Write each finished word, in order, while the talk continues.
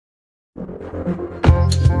Today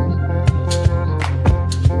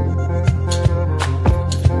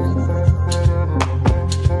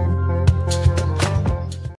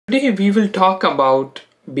we will talk about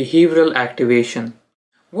behavioral activation.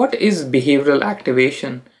 What is behavioral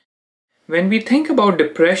activation? When we think about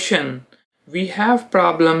depression, we have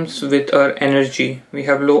problems with our energy. We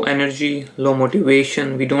have low energy, low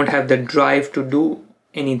motivation. We don't have the drive to do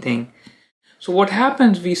anything. So what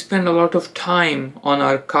happens, we spend a lot of time on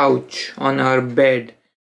our couch, on our bed.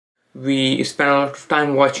 We spend a lot of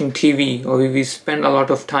time watching TV, or we spend a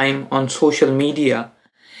lot of time on social media.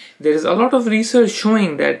 There is a lot of research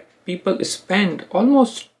showing that people spend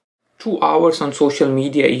almost 2 hours on social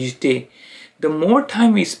media each day. The more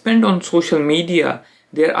time we spend on social media,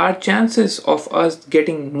 there are chances of us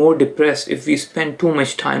getting more depressed if we spend too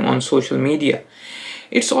much time on social media.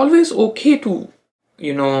 It's always okay to,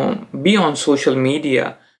 be on social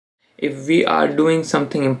media if we are doing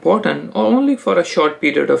something important or only for a short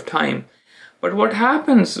period of time. But what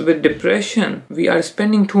happens with depression, we are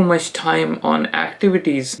spending too much time on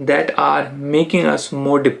activities that are making us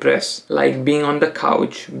more depressed, like being on the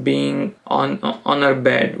couch, being on our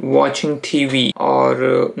bed, watching TV,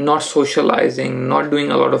 or not socializing, not doing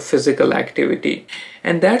a lot of physical activity.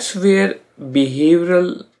 And that's where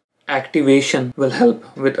behavioral activation will help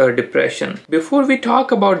with our depression. Before we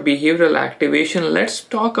talk about behavioral activation, let's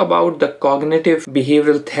talk about the cognitive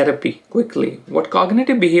behavioral therapy quickly. What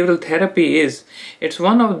cognitive behavioral therapy is, it's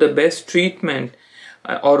one of the best treatment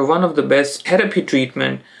or one of the best therapy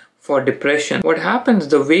treatment for depression. What happens,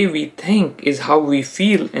 the way we think is how we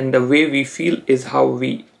feel, and the way we feel is how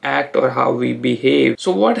we act or how we behave.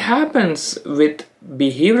 So what happens with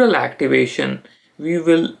behavioral activation, we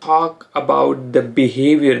will talk about the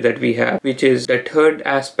behavior that we have, which is the third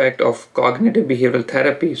aspect of cognitive behavioral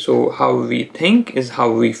therapy. So how we think is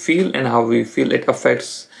how we feel, and how we feel, it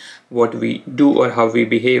affects what we do or how we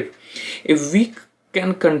behave. If we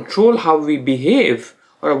can control how we behave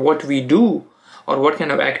or what we do or what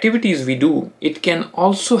kind of activities we do, it can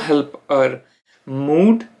also help our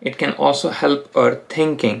mood, it can also help our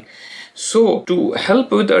thinking. So to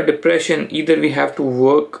help with our depression, either we have to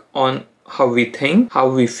work on how we think, how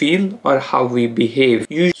we feel, or how we behave.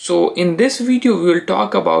 So in this video, we will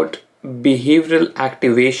talk about behavioral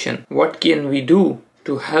activation. What can we do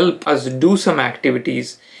to help us do some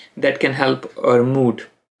activities that can help our mood?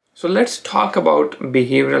 So let's talk about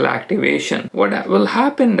behavioral activation. What will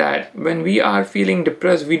happen that when we are feeling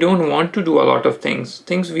depressed, we don't want to do a lot of things.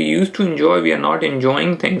 Things we used to enjoy, we are not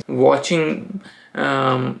enjoying things. Watching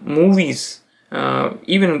movies.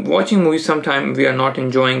 Even watching movies, sometimes we are not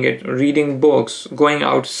enjoying it. Reading books, going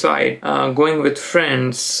outside, going with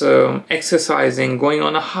friends, exercising, going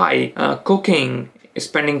on a hike, cooking,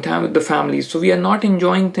 spending time with the family. So we are not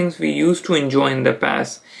enjoying things we used to enjoy in the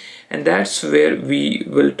past. And that's where we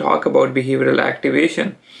will talk about behavioral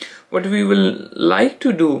activation. What we will like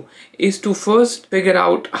to do is to first figure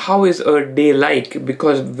out how is our day like,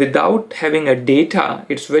 because without having a data,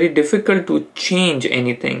 it's very difficult to change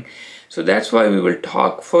anything. So that's why we will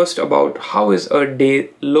talk first about how is our day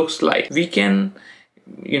looks like. We can,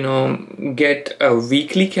 get a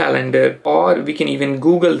weekly calendar, or we can even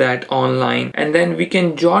Google that online, and then we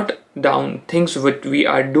can jot down things what we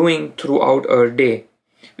are doing throughout our day.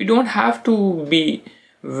 We don't have to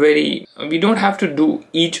do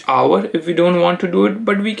each hour if we don't want to do it,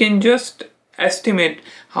 but we can just estimate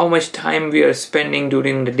how much time we are spending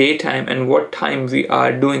during the daytime and what time we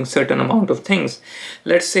are doing certain amount of things.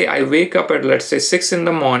 Let's say I wake up at, let's say, 6 in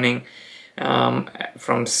the morning.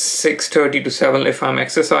 From 6:30 to 7, if I'm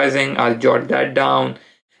exercising, I'll jot that down.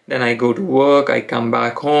 Then I go to work, I come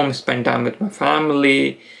back home, spend time with my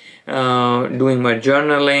family, doing my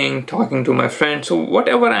journaling, talking to my friends. So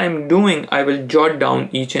whatever I'm doing, I will jot down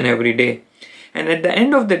each and every day. And at the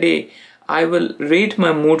end of the day, I will rate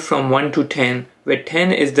my mood from 1 to 10, where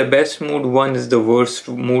 10 is the best mood, 1 is the worst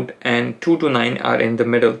mood, and 2 to 9 are in the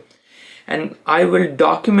middle. And I will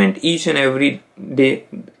document each and every day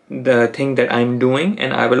the thing that I'm doing,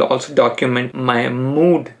 and I will also document my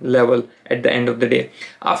mood level at the end of the day.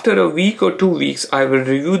 After a week or 2 weeks, I will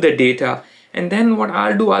review the data. And then what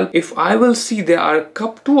I'll do, if I will see there are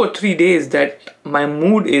 2 or 3 days that my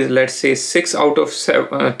mood is, let's say, 6 out of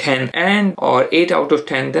 10 or 8 out of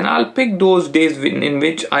 10, then I'll pick those days in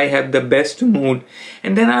which I have the best mood,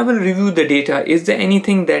 and then I will review the data. Is there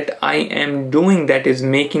anything that I am doing that is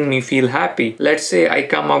making me feel happy? Let's say I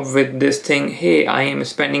come up with this thing, hey, I am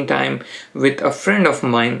spending time with a friend of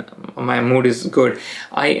mine, my mood is good.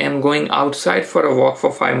 I am going outside for a walk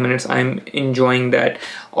for 5 minutes, I'm enjoying that.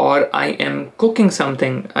 Or I am cooking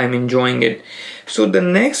something, I'm enjoying it. So the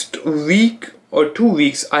next week or 2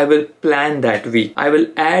 weeks, I will plan that week. I will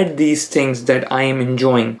add these things that I am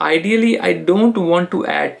enjoying. Ideally, I don't want to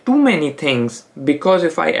add too many things, because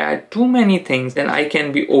if I add too many things, then I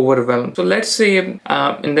can be overwhelmed. So let's say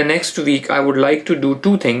in the next week, I would like to do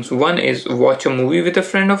 2 things. One is watch a movie with a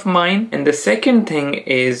friend of mine, and the second thing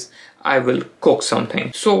is I will cook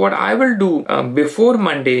something. So what I will do before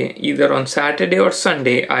Monday, either on Saturday or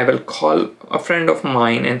Sunday, I will call a friend of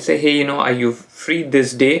mine and say, hey, are you free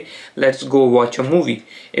this day? Let's go watch a movie.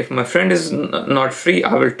 If my friend is not free,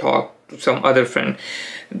 I will talk to some other friend.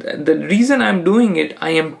 The reason I'm doing it,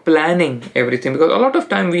 I am planning everything, because a lot of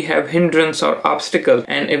time we have hindrance or obstacle,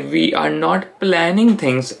 and if we are not planning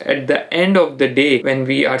things at the end of the day, when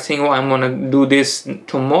we are saying, oh, I'm gonna do this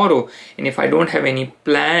tomorrow, and if I don't have any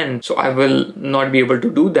plan, so I will not be able to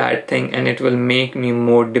do that thing, and it will make me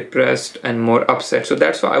more depressed and more upset. So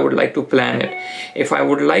that's why I would like to plan it. If I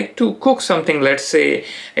would like to cook something, let's say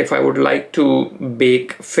if I would like to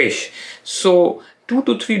bake fish, so 2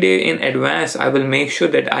 to 3 days in advance, I will make sure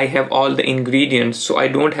that I have all the ingredients, so I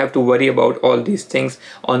don't have to worry about all these things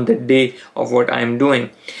on the day of what I am doing.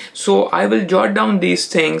 So I will jot down these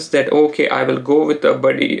things that, okay, I will go with a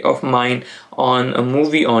buddy of mine on a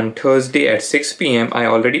movie on Thursday at 6 p.m. I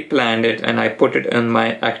already planned it and I put it in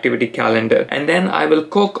my activity calendar. And then I will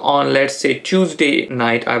cook on, let's say, Tuesday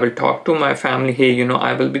night. I will talk to my family, hey,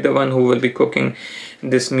 I will be the one who will be cooking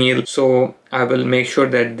this meal, so I will make sure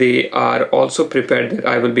that they are also prepared that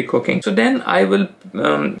I will be cooking. So then I will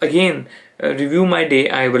again review my day.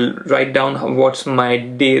 I will write down what's my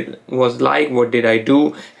day was like, what did I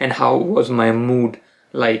do, and how was my mood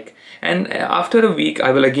like. And after a week, I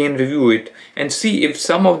will again review it and see if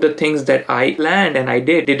some of the things that I planned and I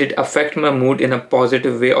did it affect my mood in a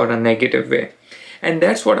positive way or a negative way. And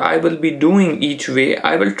that's what I will be doing each way.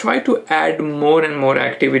 I will try to add more and more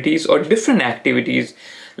activities or different activities.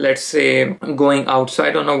 Let's say going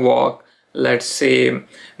outside on a walk. Let's say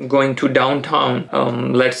going to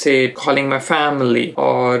downtown. Let's say calling my family,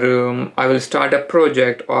 or I will start a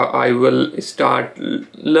project, or I will start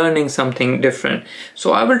learning something different.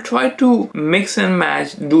 So I will try to mix and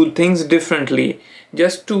match, do things differently,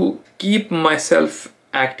 just to keep myself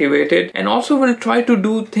activated, and also will try to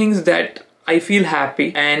do things that I feel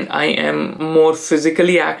happy and I am more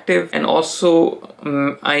physically active, and also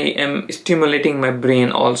I am stimulating my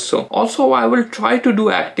brain also. Also, I will try to do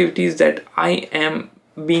activities that I am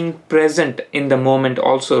being present in the moment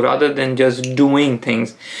also, rather than just doing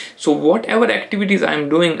things. So whatever activities I'm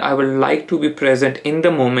doing, I will like to be present in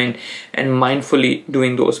the moment and mindfully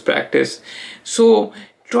doing those practice. So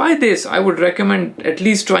try this. I would recommend at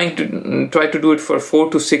least try to do it for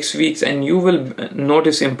 4 to 6 weeks, and you will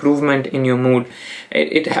notice improvement in your mood.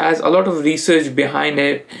 It has a lot of research behind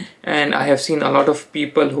it, and I have seen a lot of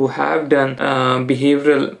people who have done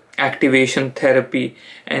behavioral activation therapy,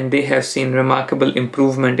 and they have seen remarkable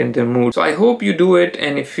improvement in their mood. So I hope you do it,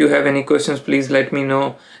 and if you have any questions, please let me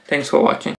know. Thanks for watching.